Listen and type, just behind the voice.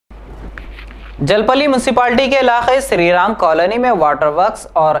जलपली municipality के इलाके Shriram colony में वाटर वर्क्स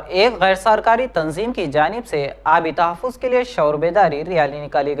और एक गैर सरकारी तंजीम की जानिब से आबी तहफ़्फ़ुज़ के लिए शऊर बेदारी रैली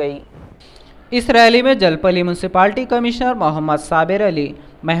निकाली गई। इस रैली में जलपली म्यूनसिपालिटी कमिश्नर मोहम्मद साबिर अली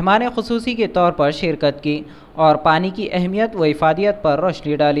मेहमान ख़ुसूसी के तौर पर शिरकत की और पानी की अहमियत व इफ़ादियत पर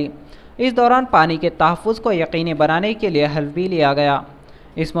रोशनी डाली। इस दौरान पानी के तहफ़्फ़ुज़ को यकीनी बनाने के लिए हल्फ़ भी लिया गया।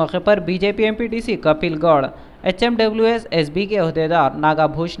 इस मौके पर BJP MPTC Kapil Gaur, HMWS SB के अहदेदार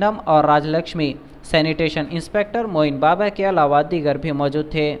नागाभूषणम और राजलक्ष्मी, सैनिटेशन इंस्पेक्टर मोइन बाबा के अलावा दीगर भी मौजूद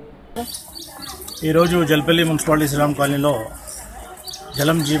थे। जलपल्ली मुन्सिपालिटी श्रीराम कॉलोनी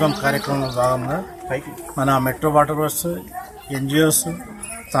जलम जीवन कार्यक्रम भागंगा मन मेट्रो वाटर वर्क्स NGOs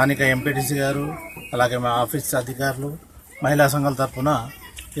स्थानिक ఎంపీటీసీ గారు అలాగే మా ఆఫీస్ అధికారులు మహిళా సంఘాల తరపున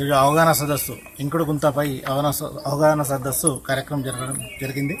ఈరోజు అవగాహన సదస్సు ఇంకుడు గుంతపై అవగాహన సదస్సు కార్యక్రమం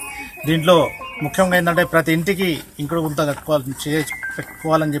జరిగింది। దీంట్లో ముఖ్యంగా ఏంటంటే ప్రతి ఇంటికి ఇంకుడు గుంత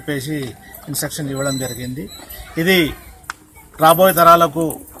పెట్టుకోవాలని చెప్పేసి ఇన్స్ట్రక్షన్ ఇవ్వడం జరిగింది। ఇది రాబోయే తరాలకు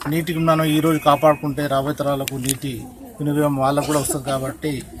నీటి మనం ఈ రోజు కాపాడుకుంటే రాబోయే తరాలకు నీటి వినియోగం వాళ్ళకు కూడా వస్తుంది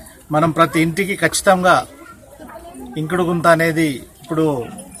కాబట్టి మనం ప్రతి ఇంటికి ఖచ్చితంగా ఇంకుడు గుంత అనేది ఇప్పుడు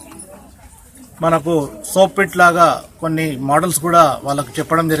మనకు సోప్ పిట్ లాగా కొన్ని మోడల్స్ కూడా వాళ్ళకు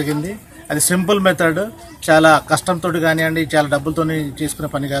చెప్పడం జరిగింది। అది సింపుల్ మెథడ్, చాలా కష్టంతో కానివ్వండి, చాలా డబ్బులతో చేసుకునే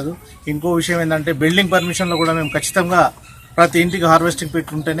పని కాదు। ఇంకో విషయం ఏంటంటే బిల్డింగ్ పర్మిషన్లో కూడా మేము ఖచ్చితంగా ప్రతి ఇంటికి హార్వెస్టింగ్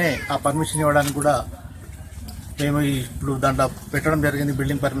పెట్టి ఉంటేనే ఆ పర్మిషన్ ఇవ్వడానికి కూడా మేము ఇప్పుడు దాంట్లో పెట్టడం జరిగింది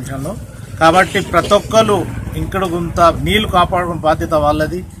బిల్డింగ్ పర్మిషన్లో। కాబట్టి ప్రతి ఒక్కరు ఇంకుడు గుంత నీళ్లు కాపాడుకునే బాధ్యత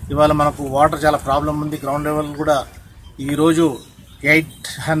వాళ్ళది। ఇవాళ మనకు వాటర్ చాలా ప్రాబ్లం ఉంది, గ్రౌండ్ లెవెల్ కూడా ఈరోజు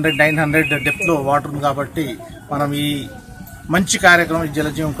 800-900 డెప్త్లో వాటర్ ఉంది కాబట్టి మనం ఈ మంచి కార్యక్రమం, ఈ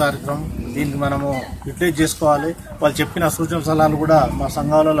జలజీవం కార్యక్రమం దీనికి మనము యూటిలైజ్ చేసుకోవాలి। వాళ్ళు చెప్పిన సూచన సలహాలు కూడా మా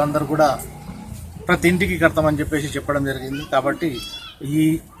సంఘాల వాళ్ళందరూ కూడా ప్రతి ఇంటికి కడతామని చెప్పేసి చెప్పడం జరిగింది। కాబట్టి ఈ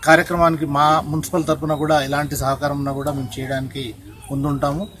కార్యక్రమానికి మా మున్సిపల్ తరఫున కూడా ఇలాంటి సహకారం ఉన్నా కూడా మేము చేయడానికి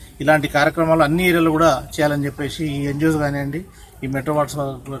ముందుంటాము। ఇలాంటి కార్యక్రమాలు అన్ని ఏరియాలో కూడా చేయాలని చెప్పేసి ఈ NGOs కానివ్వండి, ఈ మెట్రో వర్క్స్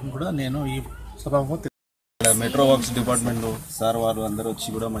కూడా నేను ఈ సభకు మెట్రో వర్క్స్ డిపార్ట్మెంట్ సార్ వారు అందరూ వచ్చి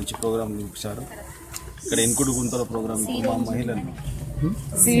కూడా మంచి ప్రోగ్రామ్ చూపించారు। ఇక్కడ ఇంకుడు గుంతల ప్రోగ్రామ్ మా మహిళలు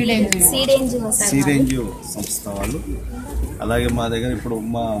సీడెన్జిఓ సంస్థ వాళ్ళు, అలాగే మా దగ్గర ఇప్పుడు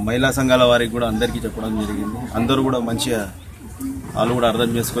మా మహిళా సంఘాల వారికి కూడా అందరికీ చెప్పడం జరిగింది। అందరూ కూడా మంచిగా వాళ్ళు కూడా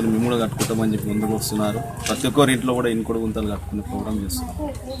అర్థం చేసుకొని మేము కూడా కట్టుకుంటామని చెప్పి ముందుకు వస్తున్నారు। ప్రతి ఒక్కరి ఇంట్లో కూడా ఇంకుడు గుంతలు కట్టుకునే ప్రోగ్రామ్ చేస్తున్నారు।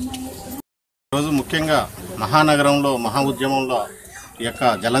 ఈరోజు ముఖ్యంగా మహానగరంలో మహా ఉద్యమంలో ఈ యొక్క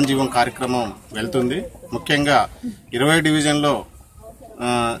జలం జీవం కార్యక్రమం వెళ్తుంది। ముఖ్యంగా 20 డివిజన్లో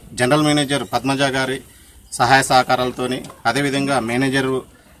జనరల్ మేనేజర్ పద్మజ గారి సహాయ సహకారాలతోని, అదేవిధంగా మేనేజరు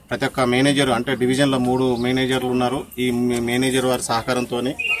ప్రతి ఒక్క మేనేజరు అంటే డివిజన్లో 3 మేనేజర్లు ఉన్నారు, ఈ మేనేజర్ వారి సహకారంతో,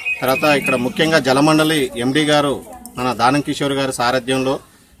 తర్వాత ఇక్కడ ముఖ్యంగా జలమండలి MD గారు మన దానం కిషోర్ గారి సారథ్యంలో,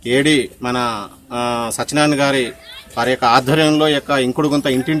 AD మన సత్యనారాయణ గారి వారి యొక్క ఆధ్వర్యంలో యొక్క ఇంకుడు గుంత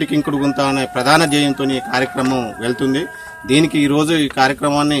ఇంటింటికి ఇంకుడు గుంత అనే ప్రధాన ధ్యేయంతో ఈ కార్యక్రమం వెళ్తుంది। దీనికి ఈరోజు ఈ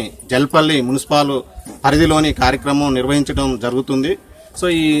కార్యక్రమాన్ని జల్పల్లి మున్సిపల్ పరిధిలోని కార్యక్రమం నిర్వహించడం జరుగుతుంది। సో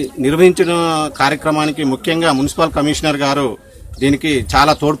ఈ నిర్వహించిన కార్యక్రమానికి ముఖ్యంగా మున్సిపల్ కమిషనర్ గారు దీనికి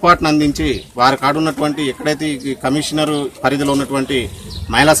చాలా తోడ్పాటును అందించి వారి కాడున్నటువంటి ఎక్కడైతే ఈ కమిషనర్ పరిధిలో ఉన్నటువంటి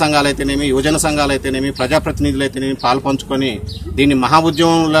మహిళా సంఘాలు అయితేనేమి, యువజన సంఘాలు అయితేనేమి, ప్రజాప్రతినిధులు అయితేనేమి పాల్పంచుకొని దీన్ని మహా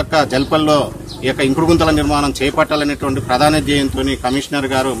ఉద్యమం లెక్క జల్పల్లో ఈ యొక్క ఇంకుడు గుంతల నిర్మాణం చేపట్టాలనేటువంటి ప్రధాన ధ్యేయంతో కమిషనర్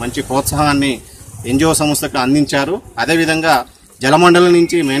గారు మంచి ప్రోత్సాహాన్ని NGO సంస్థకు అందించారు। అదేవిధంగా జలమండలి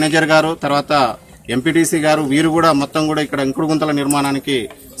నుంచి మేనేజర్ గారు, తర్వాత ఎంపీటీసీ గారు వీరు కూడా మొత్తం కూడా ఇక్కడ ఇంకుడు గుంతల నిర్మాణానికి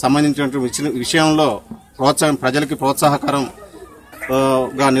సంబంధించిన విషయంలో ప్రజలకి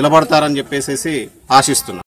ప్రోత్సాహకరంగా నిలబడతారని చెప్పేసి ఆశిస్తున్నాం।